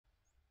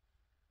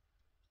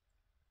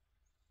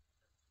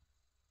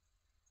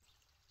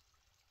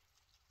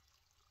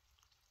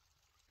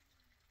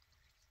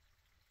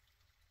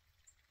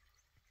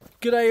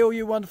G'day all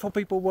you wonderful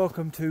people,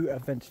 welcome to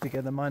Adventure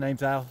Together. My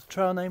name's Al,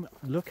 trail name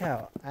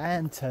Lookout,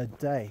 and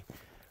today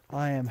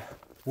I am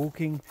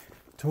walking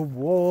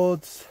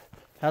towards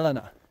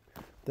Helena.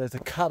 There's a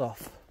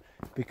cutoff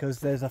because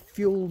there's a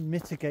fuel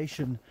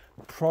mitigation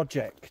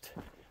project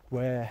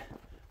where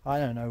I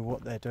don't know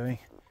what they're doing,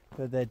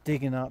 but they're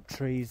digging up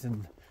trees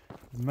and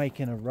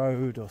making a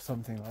road or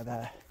something like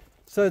that.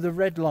 So the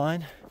red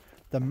line,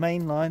 the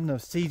main line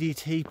of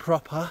CDT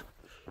proper,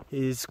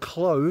 is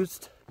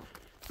closed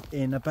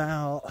in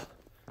about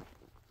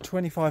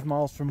 25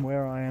 miles from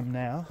where I am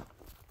now.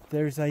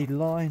 There's a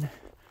line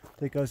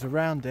that goes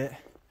around it.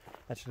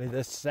 Actually,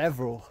 there's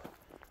several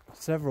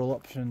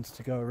options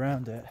to go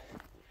around it.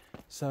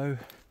 So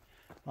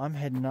I'm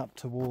heading up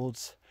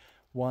towards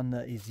one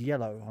that is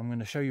yellow. I'm going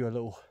to show you a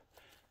little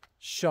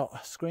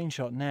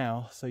screenshot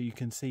now so you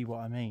can see what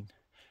I mean.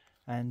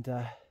 And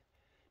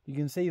you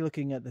can see,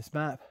 looking at this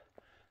map,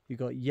 you've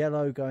got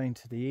yellow going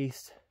to the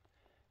east,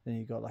 then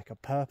you've got like a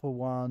purple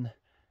one,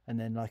 and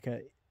then like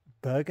a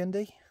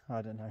burgundy,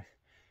 I don't know,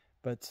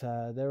 but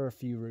there are a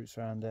few routes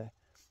around it.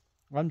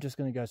 I'm just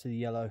going to go to the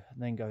yellow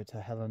and then go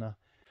to Helena.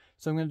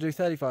 So I'm going to do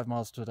 35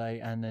 miles today,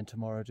 and then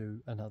tomorrow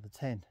do another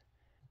 10.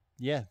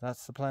 Yeah,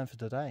 that's the plan for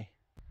today.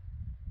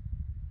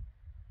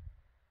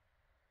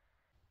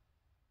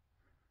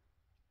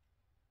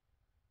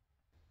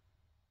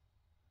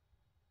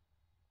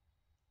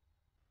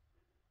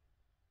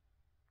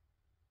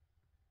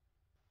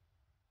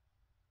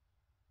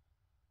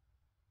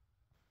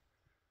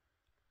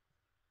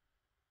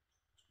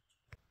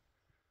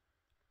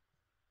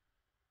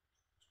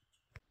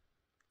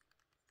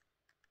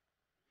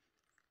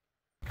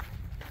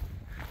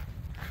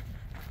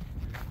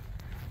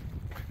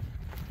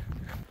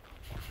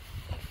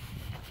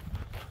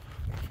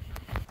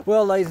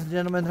 Well, ladies and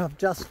gentlemen, I've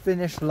just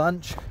finished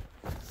lunch.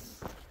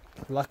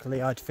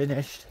 Luckily I'd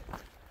finished,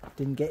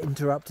 didn't get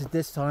interrupted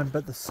this time,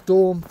 but the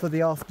storm for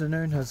the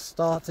afternoon has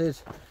started.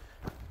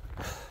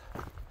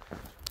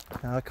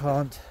 Now I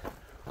can't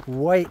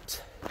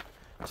wait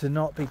to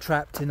not be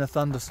trapped in a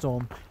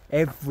thunderstorm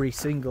every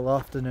single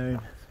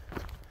afternoon.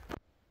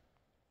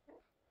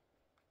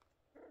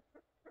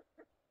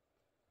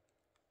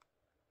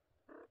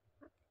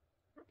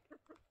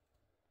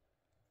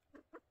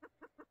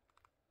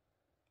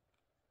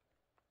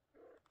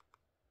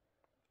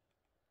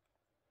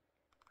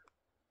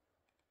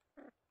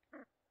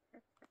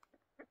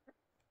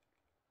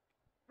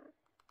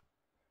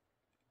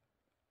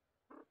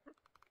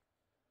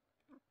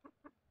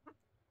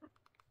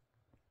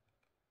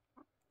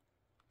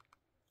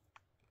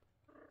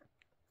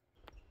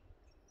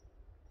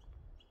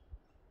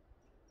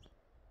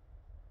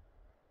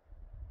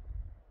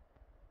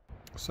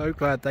 So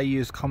glad they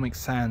use Comic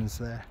Sans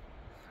there.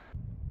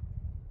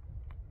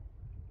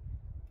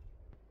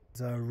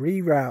 There's a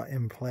reroute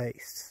in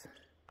place.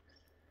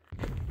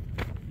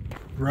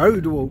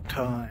 Road walk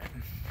time.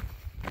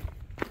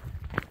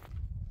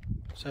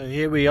 So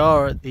here we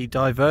are at the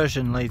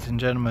diversion, ladies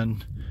and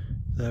gentlemen.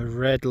 The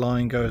red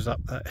line goes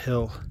up that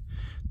hill.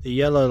 The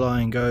yellow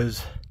line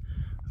goes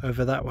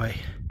over that way.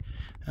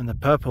 And the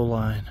purple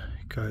line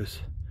goes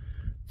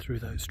through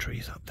those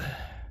trees up there.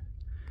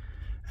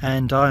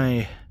 And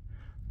I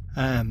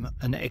am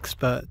an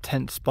expert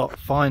tent spot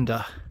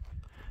finder,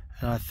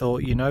 and I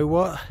thought, you know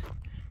what,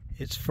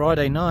 it's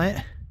Friday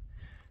night,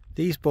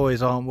 these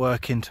boys aren't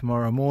working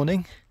tomorrow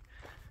morning,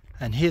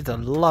 and here's a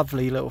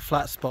lovely little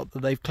flat spot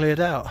that they've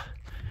cleared out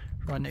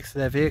right next to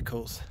their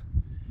vehicles.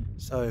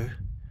 So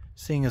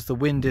seeing as the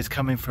wind is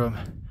coming from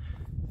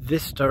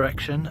this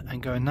direction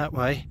and going that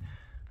way,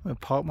 I'm going to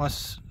park my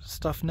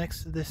stuff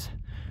next to this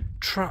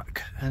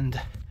truck.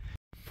 And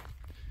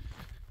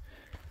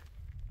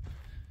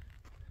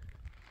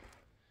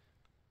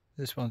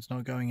this one's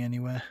not going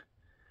anywhere.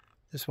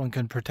 This one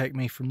can protect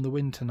me from the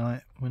wind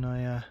tonight when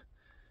I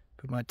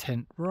put my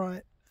tent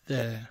right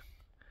there.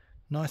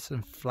 Nice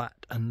and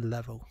flat and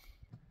level.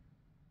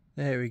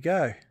 There we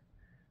go.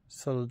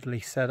 Solidly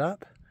set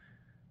up.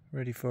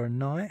 Ready for a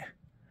night.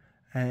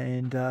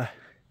 And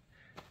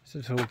it's a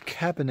little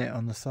cabinet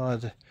on the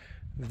side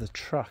of the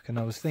truck. And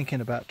I was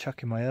thinking about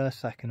chucking my earth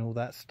sack and all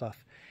that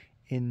stuff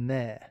in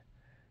there.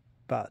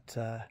 But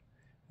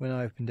when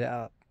I opened it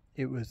up,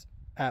 it was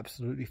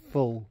absolutely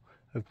full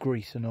of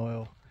grease and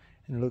oil,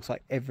 and it looks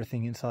like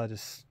everything inside is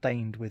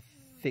stained with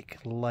thick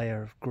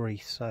layer of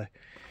grease. So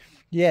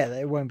yeah,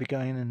 it won't be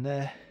going in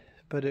there,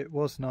 but it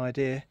was an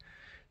idea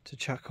to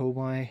chuck all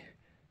my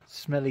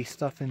smelly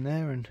stuff in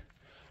there and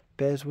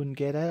bears wouldn't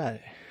get at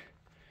it.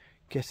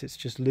 Guess it's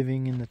just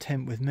living in the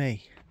tent with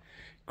me.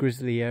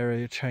 Grizzly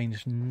area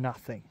changed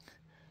nothing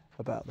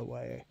about the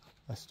way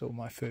I store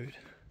my food.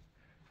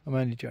 I'm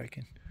only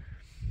joking.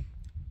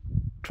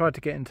 Tried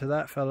to get into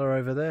that fella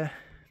over there,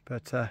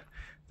 but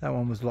that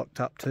one was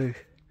locked up too.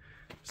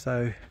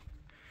 So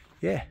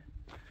yeah,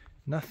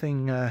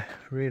 nothing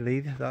really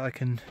that I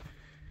can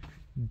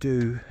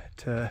do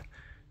to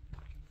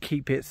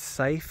keep it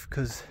safe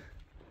because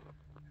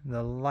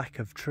the lack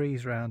of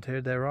trees around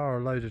here. There are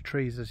a load of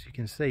trees, as you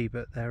can see,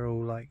 but they're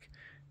all like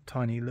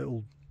tiny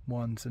little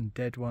ones and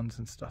dead ones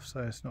and stuff,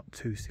 so it's not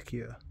too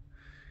secure.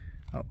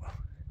 Oh,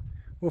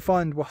 we'll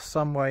find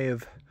some way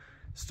of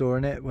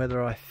storing it,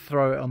 whether I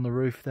throw it on the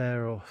roof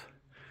there or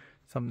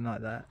something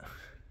like that.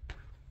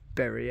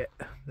 Bury it.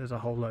 There's a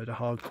whole load of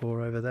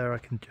hardcore over there. I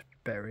can just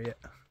bury it.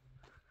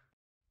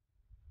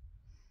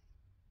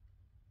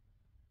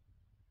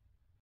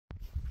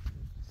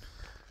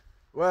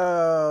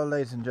 Well,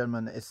 ladies and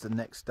gentlemen, it's the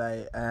next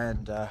day,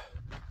 and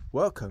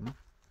welcome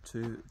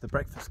to the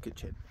breakfast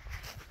kitchen.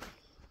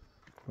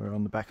 We're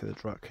on the back of the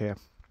truck here,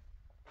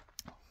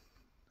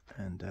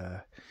 and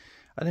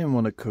I didn't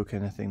want to cook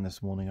anything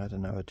this morning. I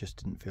don't know, I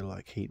just didn't feel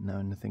like heating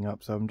anything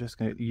up, so I'm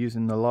just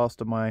using the last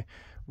of my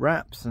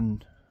wraps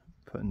and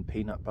putting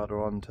peanut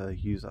butter on to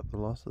use up the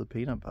last of the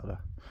peanut butter.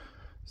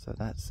 So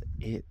that's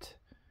it.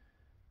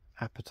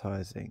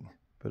 Appetizing,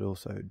 but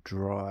also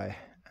dry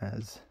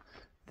as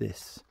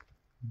this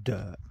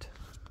dirt.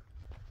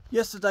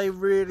 Yesterday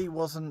really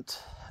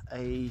wasn't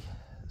a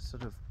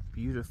sort of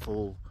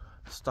beautiful,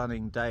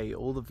 stunning day.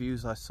 All the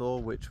views I saw,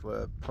 which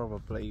were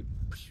probably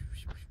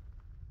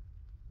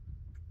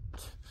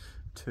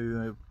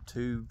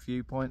two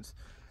viewpoints,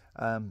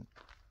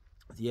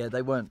 yeah,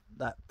 they weren't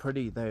that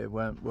pretty. They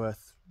weren't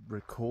worth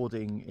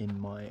recording, in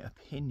my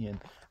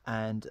opinion.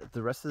 And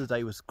the rest of the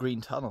day was green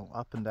tunnel,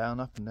 up and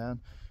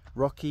down,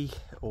 rocky,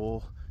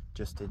 or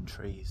just in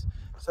trees.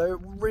 So it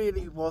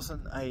really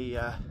wasn't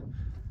a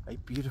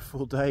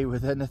beautiful day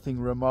with anything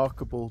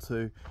remarkable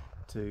to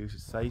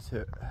say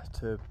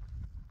to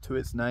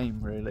its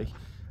name, really.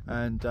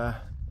 And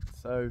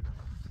so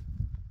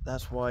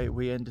that's why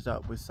we ended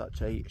up with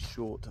such a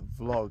short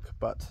vlog.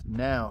 But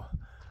now,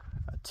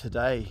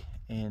 today,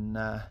 in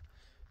the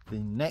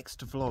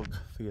next vlog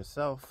for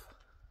yourself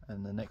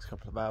and the next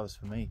couple of hours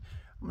for me,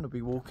 I'm going to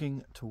be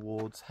walking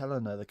towards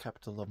Helena, the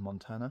capital of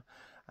Montana,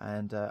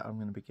 and I'm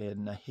going to be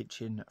getting a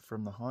hitch in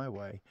from the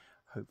highway,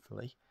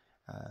 hopefully.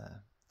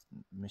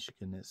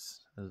 Michigan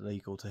is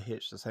illegal to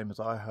hitch, the same as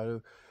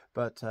Idaho,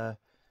 but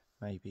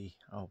maybe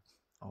I'll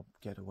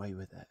get away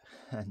with it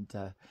and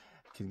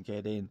can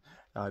get in.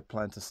 I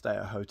plan to stay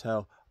at a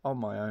hotel on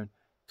my own,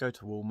 go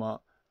to Walmart,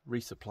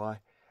 resupply,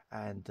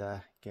 and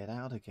get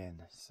out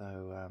again.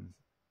 So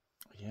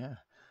yeah,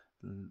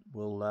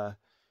 we'll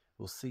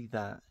see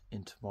that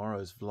in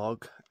tomorrow's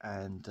vlog.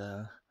 And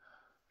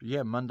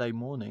yeah, Monday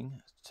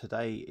morning,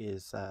 today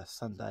is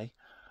Sunday,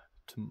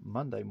 to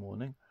Monday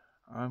morning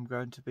I'm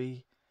going to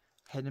be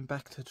heading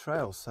back to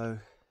trail. So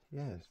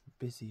yeah,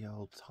 busy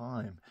old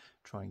time,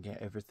 try and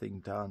get everything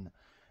done.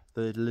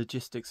 The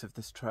logistics of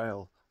this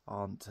trail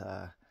aren't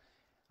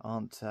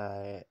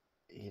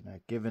you know,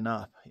 given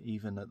up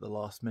even at the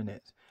last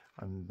minute.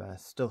 I'm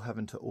still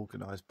having to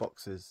organise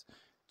boxes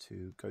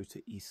to go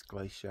to East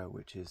Glacier,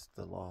 which is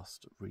the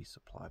last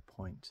resupply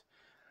point.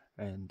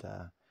 And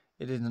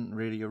it isn't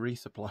really a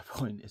resupply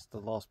point, it's the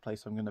last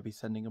place I'm going to be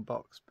sending a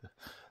box.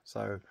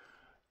 So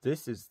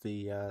this is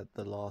the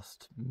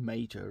last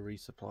major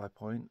resupply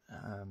point.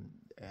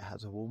 It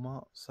has a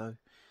Walmart, so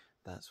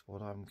that's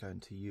what I'm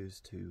going to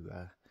use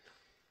to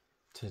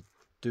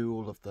do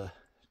all of the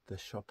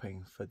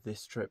shopping for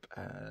this trip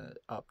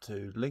up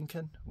to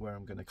Lincoln, where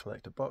I'm going to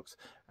collect a box,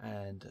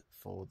 and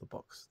for the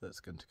box that's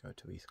going to go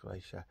to East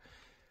Glacier.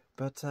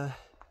 But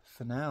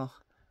for now,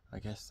 I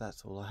guess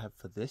that's all I have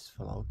for this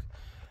vlog.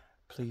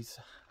 Please,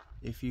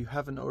 if you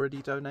haven't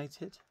already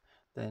donated,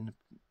 then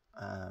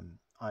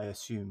I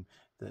assume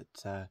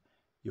that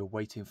you're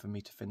waiting for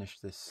me to finish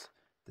this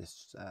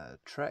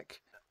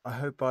trek. I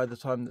hope by the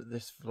time that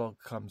this vlog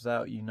comes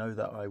out, you know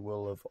that I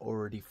will have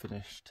already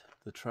finished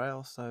the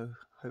trail, so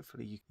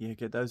hopefully you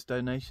get those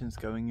donations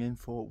going in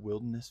for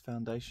Widerness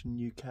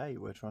Foundation UK.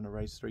 We're trying to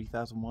raise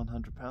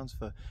 £3,100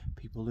 for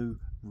people who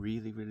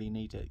really, really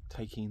need it,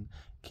 taking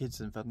kids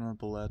and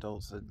vulnerable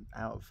adults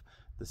out of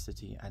the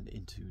city and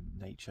into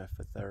nature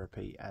for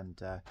therapy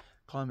and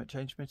climate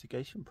change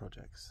mitigation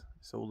projects.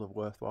 It's all a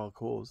worthwhile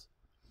cause.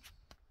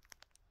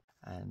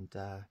 And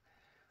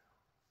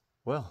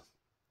well,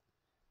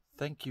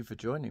 thank you for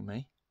joining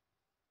me,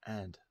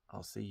 and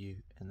I'll see you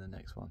in the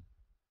next one.